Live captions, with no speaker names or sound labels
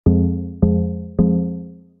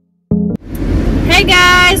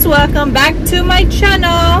Hi guys, welcome back to my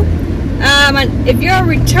channel. If you're a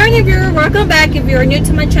returning viewer, welcome back. If you're new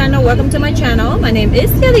to my channel, welcome to my channel. My name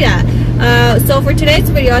is Celia. So for today's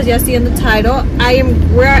video, as you see in the title,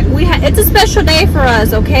 it's a special day for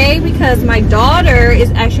us, okay? Because my daughter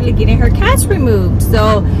is actually getting her cast removed.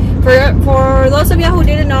 So for those of you who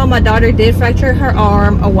didn't know, my daughter did fracture her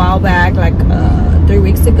arm a while back, like 3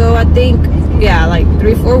 weeks ago, I think. Yeah, like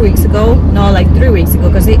 3-4 weeks ago. No, like 3 weeks ago,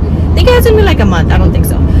 because I think it hasn't been like a month. I don't think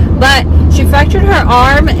so. But she fractured her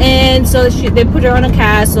arm, and so they put her on a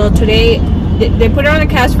cast. So today they put her on a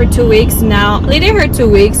cast for 2 weeks. Now they did her 2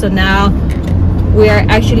 weeks, so now we are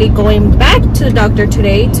actually going back to the doctor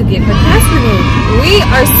today to get her cast removed. We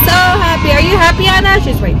are so happy. Are you happy, Anna?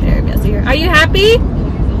 She's right there. I see her. Are you happy?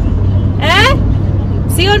 Eh?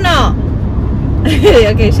 See or no?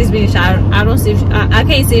 Okay, she's being shot. I don't see if I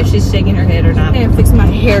can't see if she's shaking her head or not. I'm gonna fix my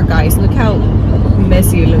hair, guys. Look how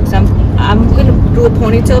messy it looks. I'm gonna do a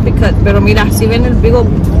ponytail pero mira, si ven el bigo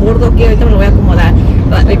gordo aquí, ahorita me lo voy a acomodar.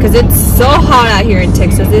 But because it's so hot out here in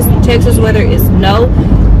Texas, this Texas weather is no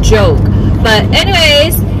joke. But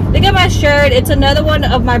anyways, look at my shirt. It's another one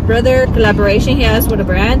of my brother collaboration he has with a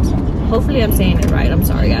brand. Hopefully I'm saying it right. I'm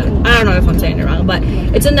sorry, I don't know if I'm saying it wrong, but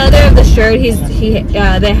it's another of the shirt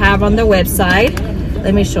they have on their website.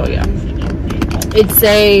 Let me show you. It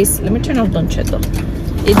says, let me turn off Don Cheto.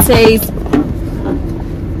 It says,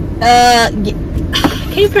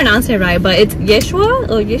 can you pronounce it right? But it's Yeshua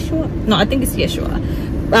or Yeshua? No, I think it's Yeshua.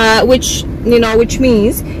 Which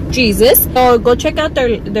means Jesus. So go check out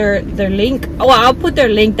their link. Oh, I'll put their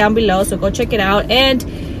link down below. So go check it out and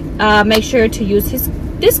make sure to use his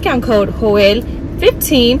discount code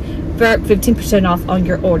Joel15 for 15% off on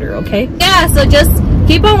your order. Okay? Yeah. So just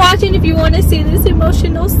keep on watching if you want to see this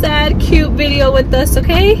emotional, sad, cute video with us.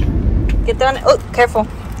 Okay? Get down. Oh, careful.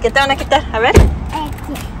 Get down. Get down. A ver.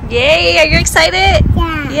 Yay! Are you excited?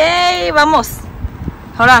 Yeah. Yay! Vamos.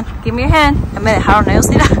 Hold on. Give me your hand. Me dejaron nails,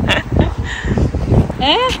 mira.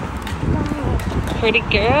 Pretty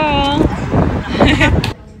girl.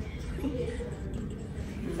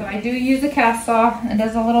 So I do use a cast saw. It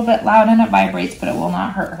is a little bit loud and it vibrates, but it will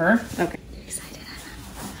not hurt her. Okay. Excited,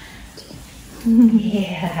 Anna.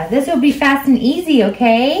 Yeah, this will be fast and easy,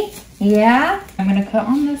 okay? Yeah. I'm gonna cut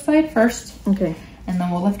on this side first. Okay. And then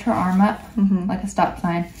we'll lift her arm up like a stop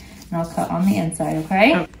sign. And I'll cut on the inside,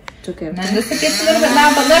 okay? Oh, it's okay. And then this gets a little bit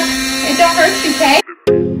loud, but look, it don't hurt you, okay?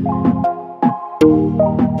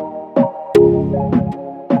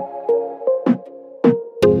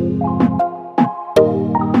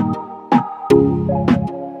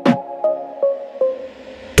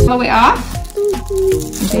 All the way off?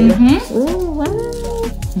 Okay. Oh, wow.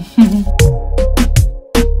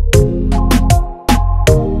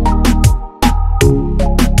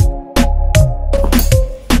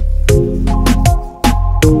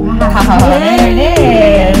 There it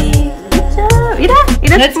is. Good job.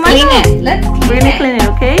 Let's clean it. We're gonna clean it,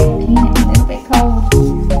 okay? Clean it. A little bit cold.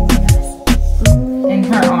 And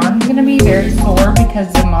her arm's gonna be very sore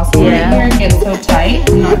because the muscle right here gets so tight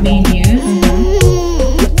and not being used.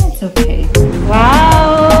 It's okay.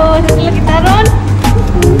 Wow. Look at that on.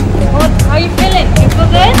 How are you feeling? You feel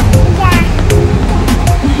good? Yeah.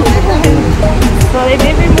 So they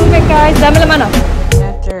did remove it, guys. Dame la mano.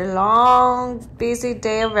 After a long, busy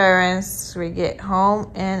day of errands, we get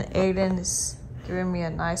home and Aiden is giving me a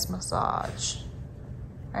nice massage.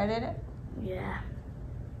 Right, Aiden? Yeah.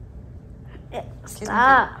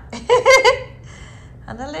 Stop.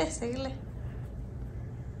 Ándale, síguele.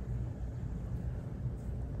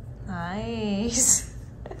 Nice.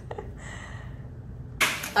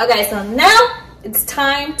 Okay, so now it's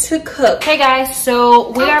time to cook. Hey guys,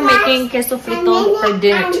 so we are making queso frito for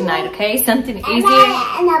dinner tonight, okay? Something easy.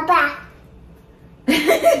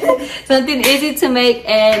 Something easy to make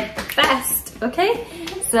and fast, okay?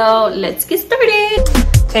 So let's get started.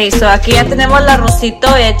 Okay, so aquí ya tenemos el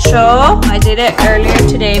arrocito hecho. I did it earlier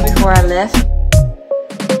today before I left.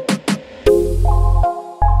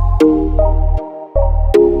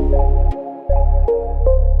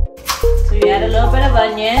 So you add a little bit of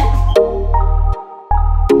onion.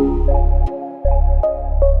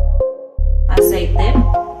 Aceite.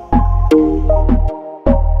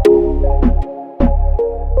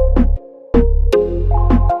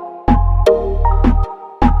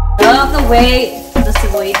 Love the way the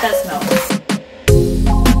cebollita smells.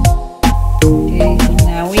 Okay, so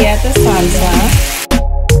now we add the salsa.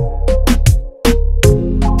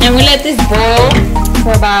 And we let this boil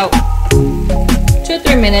for about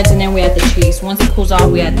 2-3 minutes, and then we add the cheese. Once it cools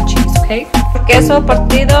off, we add the cheese, okay? Queso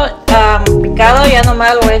partido, picado, ya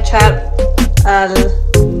nomás lo voy a echar al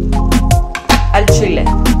chile.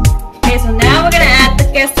 Okay, so now we're gonna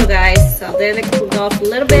So they like cooled off a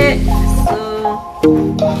little bit. So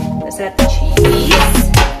let's add the cheese.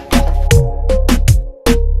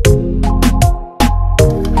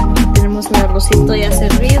 Tenemos el arrocito ya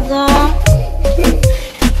servido.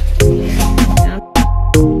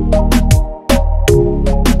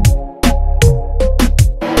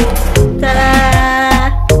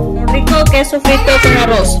 Queso frito con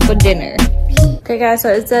arroz for dinner. Okay guys, so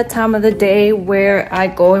it's that time of the day where I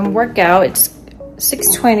go and work out. It's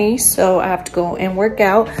 6:20, so I have to go and work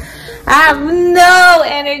out. I have no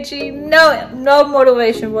energy, no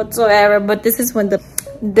motivation whatsoever, but this is when the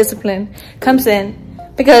discipline comes in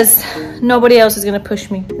because nobody else is gonna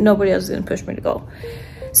push me. Nobody else is gonna push me to go.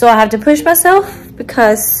 So I have to push myself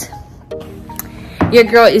because your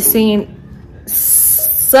girl is seeing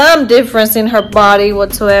some difference in her body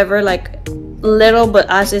whatsoever, like little,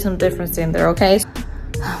 but I see some difference in there. Okay,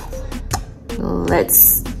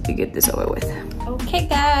 let's get this over with. Okay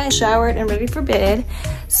guys, showered and ready for bed.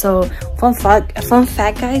 So fun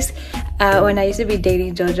fact guys, when I used to be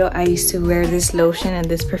dating Jojo, I used to wear this lotion and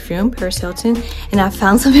this perfume, Paris Hilton, and I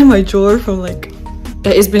found some in my drawer from like,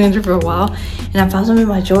 it's been in there for a while, and I found some in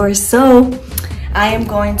my drawer. So I am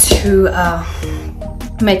going to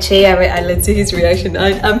Meche, let's see his reaction.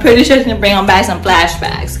 I'm pretty sure it's gonna bring him back some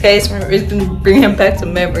flashbacks. Okay, it's gonna bring him back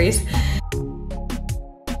some memories.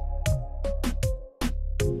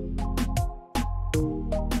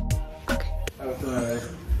 Okay.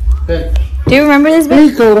 Do you remember this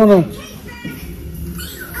baby?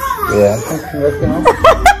 Yeah.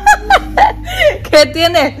 ¿Qué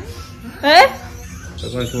tiene? ¿Eh?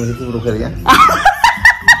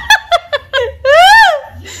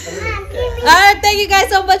 Alright, thank you guys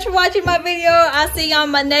so much for watching my video. I'll see you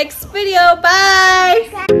on my next video. Bye.